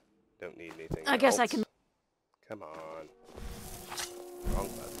want. Don't need anything I guess I else. can. Come on. Wrong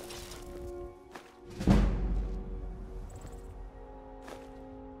button.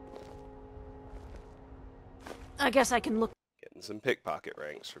 I guess I can look. Getting some pickpocket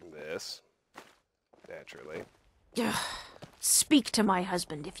ranks from this. Naturally. Speak to my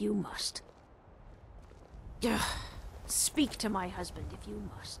husband if you must. Speak to my husband if you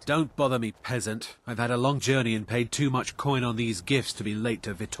must. Don't bother me, peasant. I've had a long journey and paid too much coin on these gifts to be late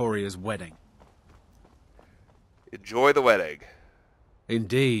to Vittoria's wedding. Enjoy the wedding.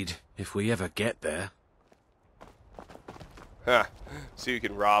 Indeed, if we ever get there. Huh. So you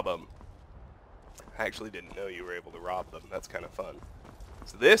can rob them. I actually didn't know you were able to rob them. That's kind of fun.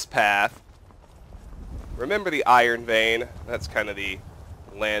 So this path, remember the Iron Vein? That's kind of the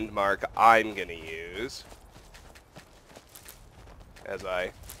landmark I'm going to use as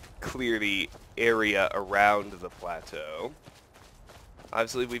I clear the area around the plateau.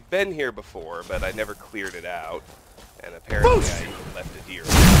 Obviously, we've been here before, but I never cleared it out. And apparently I even left a deer on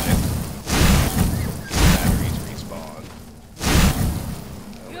it. Batteries respawn.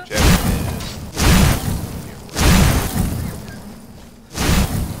 Whichever it is.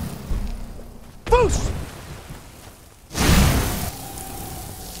 Boost!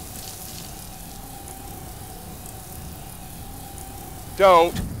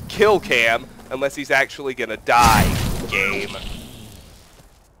 Don't kill Cam unless he's actually gonna die, game.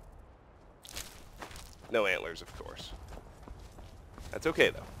 No antlers, of course. That's okay,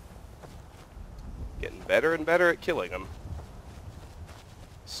 though. Getting better and better at killing them.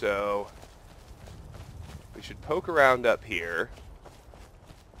 So, we should poke around up here.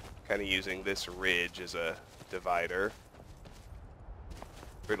 Kind of using this ridge as a divider.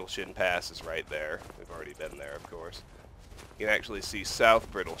 Brittleshin Pass is right there. We've already been there, of course. You can actually see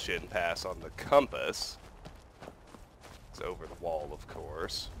South Brittleshin Pass on the compass. It's over the wall, of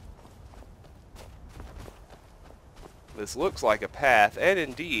course. This looks like a path, and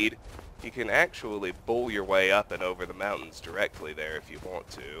indeed, you can actually bowl your way up and over the mountains directly there if you want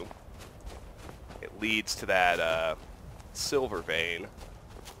to. It leads to that silver vein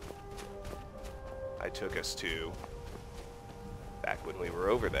I took us to back when we were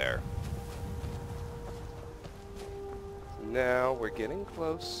over there. Now we're getting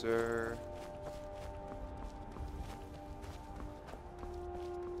closer.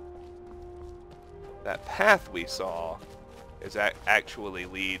 That path we saw is actually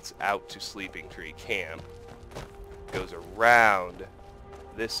leads out to Sleeping Tree Camp. Goes around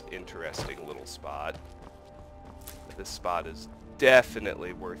this interesting little spot. This spot is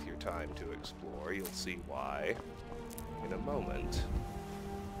definitely worth your time to explore. You'll see why in a moment.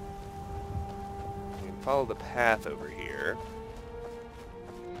 You can follow the path over here.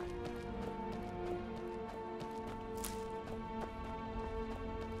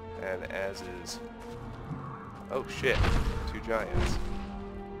 And as is... Oh shit, 2 giants.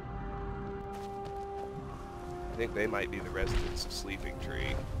 I think they might be the residents of Sleeping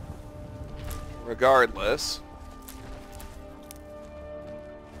Tree. Regardless,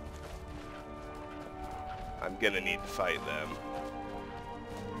 I'm gonna need to fight them.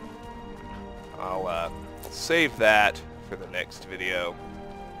 I'll save that for the next video.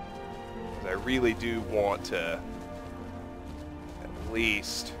 I really do want to at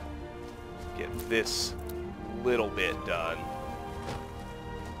least get this little bit done.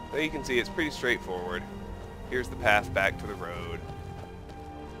 So you can see it's pretty straightforward. Here's the path back to the road.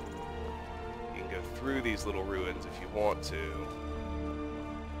 You can go through these little ruins if you want to.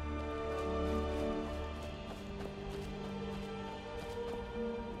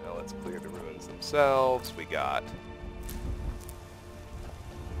 Now let's clear the ruins themselves. We got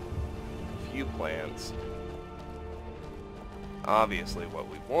a few plans. Obviously, what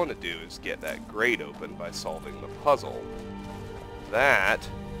we want to do is get that grate open by solving the puzzle. That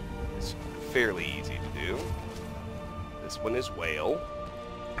is fairly easy to do. This one is whale.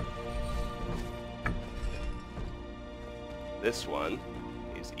 This one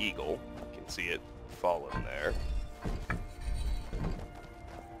is eagle. You can see it fallen there.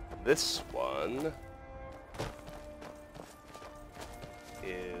 This one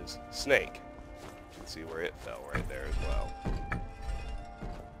is snake. You can see where it fell right there as well.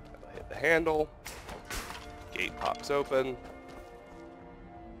 Hit the handle, gate pops open,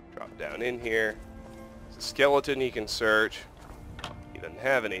 drop down in here. There's a skeleton you can search. He doesn't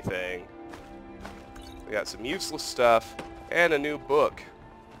have anything. We got some useless stuff and a new book.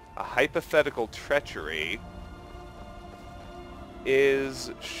 A hypothetical treachery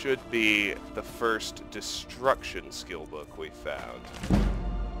should be the first destruction skill book we found.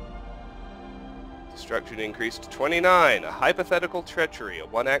 Destruction increased to 29. A hypothetical treachery, a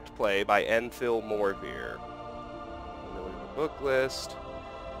 1-act play by Enthil Morvir. The book list.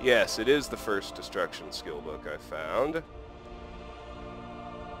 Yes, it is the first destruction skill book I found. If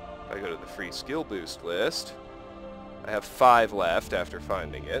I go to the free skill boost list, I have 5 left after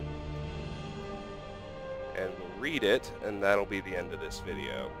finding it. And we'll read it, and that'll be the end of this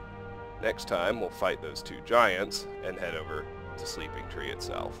video. Next time, we'll fight those 2 giants and head over to Sleeping Tree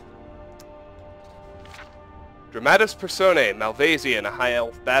itself. Dramatis Personae, Malvasian, a High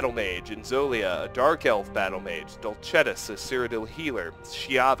Elf Battle Mage, Inzolia, a Dark Elf Battle Mage, Dulcetus, a Cyrodiil Healer,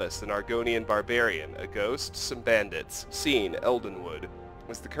 Shiavus, an Argonian Barbarian, a Ghost, some Bandits. Scene, Eldenwood.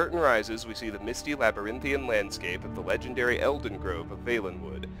 As the curtain rises, we see the misty labyrinthian landscape of the legendary Elden Grove of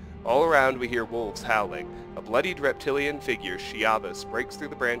Valenwood. All around we hear wolves howling. A bloodied reptilian figure, Shiavus, breaks through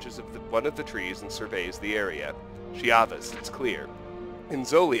the branches of one of the trees and surveys the area. Shiavus, it's clear.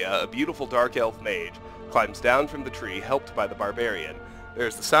 Inzolia, a beautiful dark elf mage, climbs down from the tree, helped by the barbarian.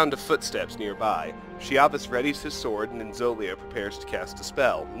 There's the sound of footsteps nearby. Shiavus readies his sword, and Inzolia prepares to cast a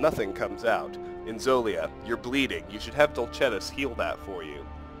spell. Nothing comes out. Inzolia, you're bleeding. You should have Dulcetus heal that for you.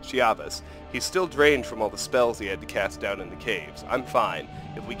 Shiavus, he's still drained from all the spells he had to cast down in the caves. I'm fine.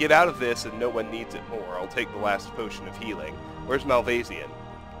 If we get out of this and no one needs it more, I'll take the last potion of healing. Where's Malvasian?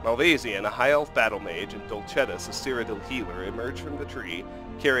 Malvasian, a High Elf Battle Mage, and Dulcetus, a Cyrodiil Healer, emerge from the tree,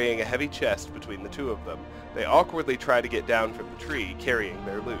 carrying a heavy chest between the 2 of them. They awkwardly try to get down from the tree, carrying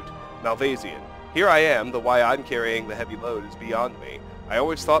their loot. Malvasian, here I am, though why I'm carrying the heavy load is beyond me. I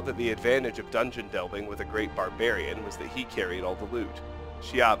always thought that the advantage of dungeon delving with a great barbarian was that he carried all the loot.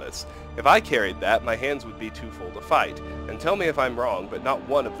 Shiavus, if I carried that, my hands would be too full to fight. And tell me if I'm wrong, but not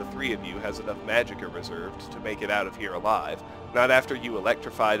one of the 3 of you has enough magicka reserved to make it out of here alive. Not after you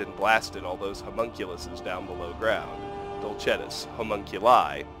electrified and blasted all those homunculuses down below ground. Dulcetus,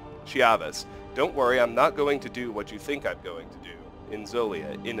 homunculi. Shiavus, don't worry, I'm not going to do what you think I'm going to do.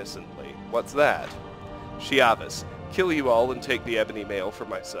 Inzolia, innocently. What's that? Shiavus, Kill you all and take the ebony mail for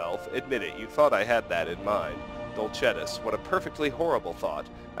myself. Admit it, you thought I had that in mind. Dulcetus, what a perfectly horrible thought.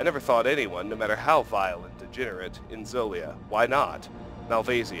 I never thought anyone, no matter how vile and degenerate. Inzolia, why not?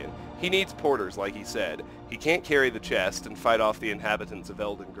 Malvasian, he needs porters like he said. He can't carry the chest and fight off the inhabitants of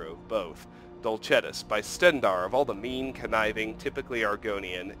Eldengrove, both. Dulcetus, by Stendar, of all the mean, conniving, typically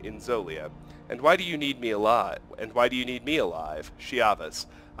Argonian, Inzolia. And why do you need me alive? Shiavas,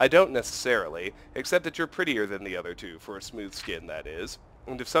 I don't necessarily, except that you're prettier than the other two, for a smooth skin, that is.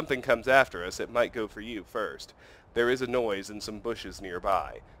 And if something comes after us, it might go for you first. There is a noise in some bushes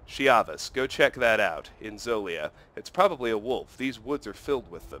nearby. Shiavas, go check that out. Inzolia, it's probably a wolf. These woods are filled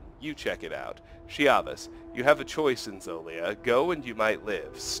with them. You check it out. Shiavas, you have a choice, Inzolia. Go and you might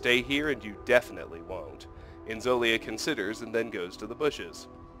live. Stay here and you definitely won't. Inzolia considers and then goes to the bushes.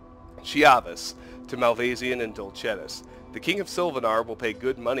 Shiavas, to Malvasian and Dulcetus. The King of Sylvanar will pay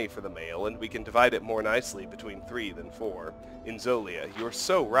good money for the mail, and we can divide it more nicely between 3 than 4. Inzolia, you're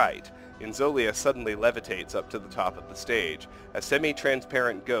so right. Inzolia suddenly levitates up to the top of the stage. A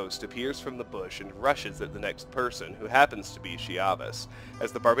semi-transparent ghost appears from the bush and rushes at the next person, who happens to be Shiavas.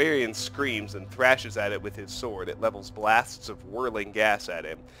 As the barbarian screams and thrashes at it with his sword, it levels blasts of whirling gas at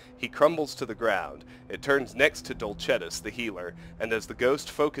him. He crumbles to the ground. It turns next to Dulcetus, the healer, and as the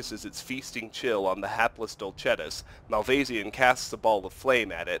ghost focuses its feasting chill on the hapless Dulcetus, Malvasian casts a ball of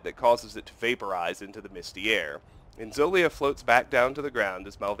flame at it that causes it to vaporize into the misty air. Inzolia floats back down to the ground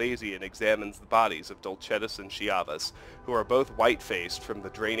as Malvasian examines the bodies of Dulcetus and Shiavas, who are both white-faced from the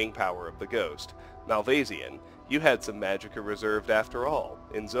draining power of the ghost. Malvasian, you had some magicka reserved after all.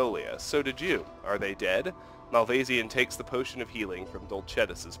 Inzolia, so did you. Are they dead? Malvasian takes the potion of healing from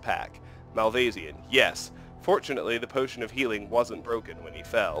Dulcetus's pack. Malvasian, yes. Fortunately, the potion of healing wasn't broken when he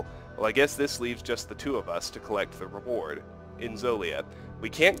fell. Well, I guess this leaves just the 2 of us to collect the reward. Inzolia, we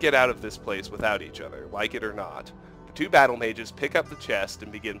can't get out of this place without each other, like it or not. The 2 battle mages pick up the chest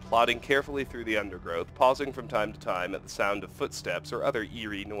and begin plodding carefully through the undergrowth, pausing from time to time at the sound of footsteps or other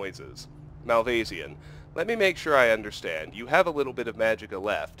eerie noises. Malvasian, let me make sure I understand. You have a little bit of magicka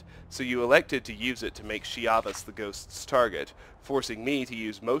left, so you elected to use it to make Shiavas the ghost's target, forcing me to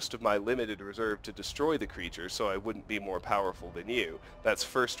use most of my limited reserve to destroy the creature so I wouldn't be more powerful than you. That's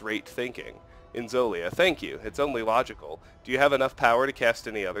first-rate thinking. Inzolia, thank you. It's only logical. Do you have enough power to cast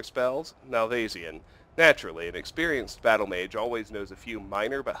any other spells? Malvasian, naturally, an experienced battle mage always knows a few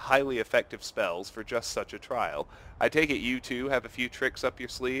minor but highly effective spells for just such a trial. I take it you too have a few tricks up your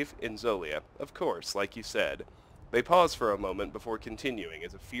sleeve? Inzolia, of course, like you said. They pause for a moment before continuing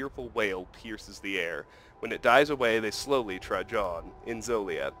as a fearful wail pierces the air. When it dies away, they slowly trudge on.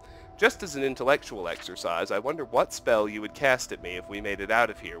 Inzolia, just as an intellectual exercise, I wonder what spell you would cast at me if we made it out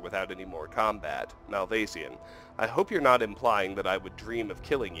of here without any more combat. Malvasian, I hope you're not implying that I would dream of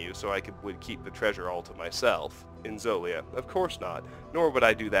killing you so I would keep the treasure all to myself. Inzolia, of course not, nor would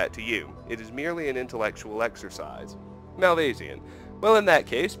I do that to you. It is merely an intellectual exercise. Malvasian, well, in that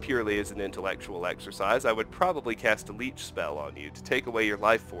case, purely as an intellectual exercise, I would probably cast a leech spell on you to take away your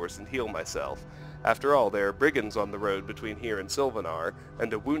life force and heal myself. After all, there are brigands on the road between here and Sylvanar,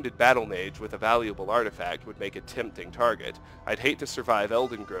 and a wounded battle mage with a valuable artifact would make a tempting target. I'd hate to survive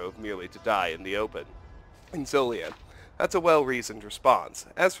Eldengrove merely to die in the open. Inzolia, that's a well-reasoned response.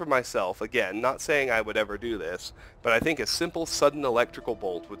 As for myself, again, not saying I would ever do this, but I think a simple, sudden electrical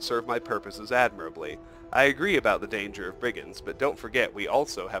bolt would serve my purposes admirably. I agree about the danger of brigands, but don't forget we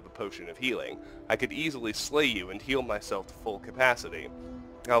also have a potion of healing. I could easily slay you and heal myself to full capacity.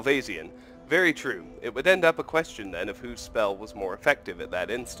 Malvasian, very true. It would end up a question then of whose spell was more effective at that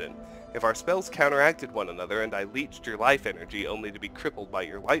instant. If our spells counteracted one another and I leached your life energy only to be crippled by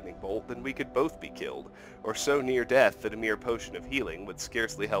your lightning bolt, then we could both be killed, or so near death that a mere potion of healing would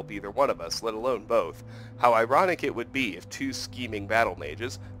scarcely help either one of us, let alone both. How ironic it would be if 2 scheming battle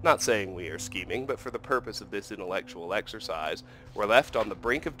mages, not saying we are scheming, but for the purpose of this intellectual exercise, were left on the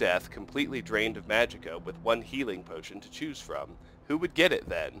brink of death, completely drained of magicka, with 1 healing potion to choose from. Who would get it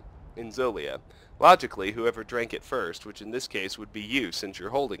then? Inzolia, logically, whoever drank it first, which in this case would be you since you're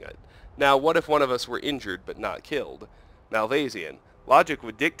holding it. Now, what if one of us were injured but not killed? Malvasian, logic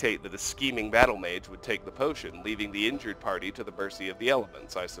would dictate that a scheming battle mage would take the potion, leaving the injured party to the mercy of the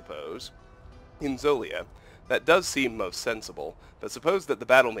elements, I suppose. Inzolia, that does seem most sensible, but suppose that the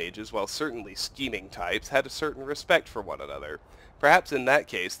battle mages, while certainly scheming types, had a certain respect for one another. Perhaps in that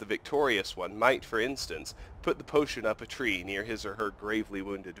case the victorious one might, for instance, put the potion up a tree near his or her gravely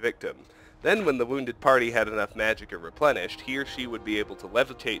wounded victim. Then when the wounded party had enough magicka replenished, he or she would be able to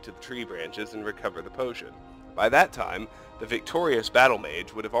levitate to the tree branches and recover the potion. By that time, the victorious battle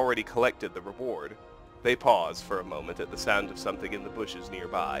mage would have already collected the reward. They pause for a moment at the sound of something in the bushes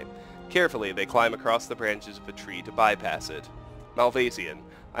nearby. Carefully, they climb across the branches of a tree to bypass it. Malvasian,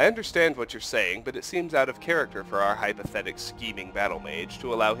 I understand what you're saying, but it seems out of character for our hypothetic scheming battle mage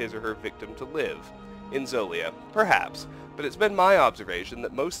to allow his or her victim to live. Inzolia, perhaps, but it's been my observation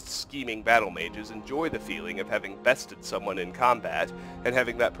that most scheming battle mages enjoy the feeling of having bested someone in combat and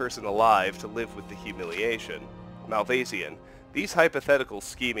having that person alive to live with the humiliation. Malvasian, these hypothetical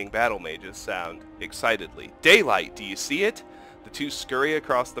scheming battle mages sound excitedly. Daylight, do you see it? The two scurry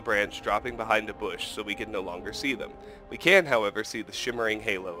across the branch, dropping behind a bush so we can no longer see them. We can, however, see the shimmering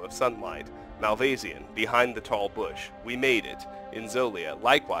halo of sunlight. Malvasian, behind the tall bush. We made it. Inzolia,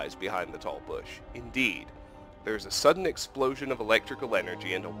 likewise behind the tall bush. Indeed. There is a sudden explosion of electrical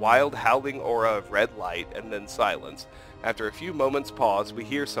energy and a wild howling aura of red light, and then silence. After a few moments' pause, we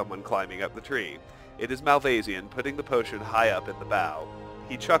hear someone climbing up the tree. It is Malvasian, putting the potion high up in the bough.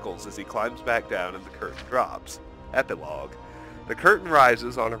 He chuckles as he climbs back down and the curtain drops. Epilogue. The curtain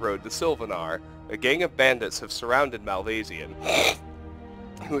rises on a road to Sylvanar. A gang of bandits have surrounded Malvasian,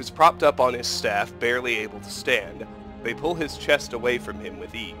 who is propped up on his staff, barely able to stand. They pull his chest away from him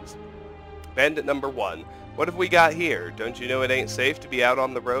with ease. Bandit number 1. What have we got here? Don't you know it ain't safe to be out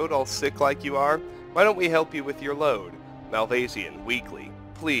on the road all sick like you are? Why don't we help you with your load? Malvasian, weakly.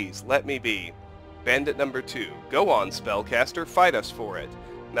 Please, let me be. Bandit number 2. Go on, spellcaster, fight us for it.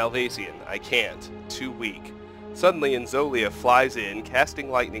 Malvasian, I can't. Too weak. Suddenly, Inzolia flies in, casting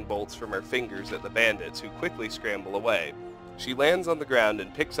lightning bolts from her fingers at the bandits, who quickly scramble away. She lands on the ground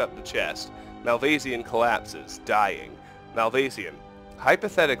and picks up the chest. Malvasian collapses, dying. Malvasian,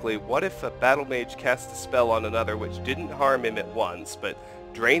 hypothetically, what if a battle mage cast a spell on another which didn't harm him at once, but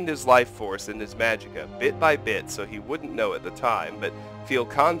drained his life force and his magicka bit by bit so he wouldn't know at the time, but feel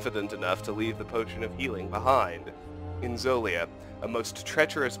confident enough to leave the potion of healing behind? Inzolia, a most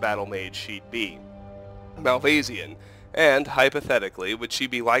treacherous battle mage she'd be. Malvasian, and, hypothetically, would she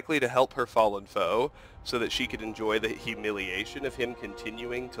be likely to help her fallen foe so that she could enjoy the humiliation of him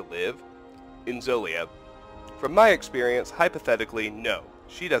continuing to live? Inzolia, from my experience, hypothetically, no.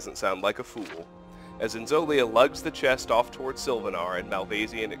 She doesn't sound like a fool. As Inzolia lugs the chest off towards Sylvanar and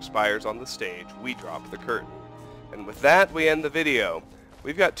Malvasian expires on the stage, we drop the curtain. And with that, we end the video.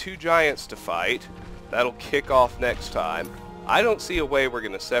 We've got 2 giants to fight. That'll kick off next time. I don't see a way we're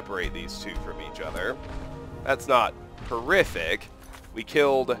going to separate these 2 from each other. That's not horrific. We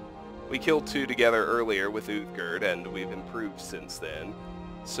killed 2 together earlier with Uthgerd, and we've improved since then.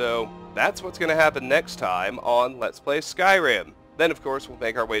 So that's what's going to happen next time on Let's Play Skyrim. Then, of course, we'll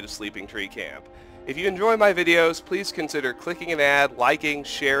make our way to Sleeping Tree Camp. If you enjoy my videos, please consider clicking an ad, liking,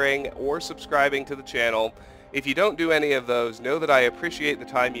 sharing, or subscribing to the channel. If you don't do any of those, know that I appreciate the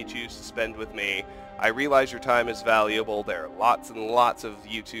time you choose to spend with me. I realize your time is valuable. There are lots and lots of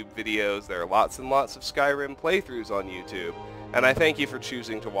YouTube videos. There are lots and lots of Skyrim playthroughs on YouTube. And I thank you for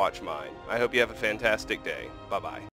choosing to watch mine. I hope you have a fantastic day. Bye-bye.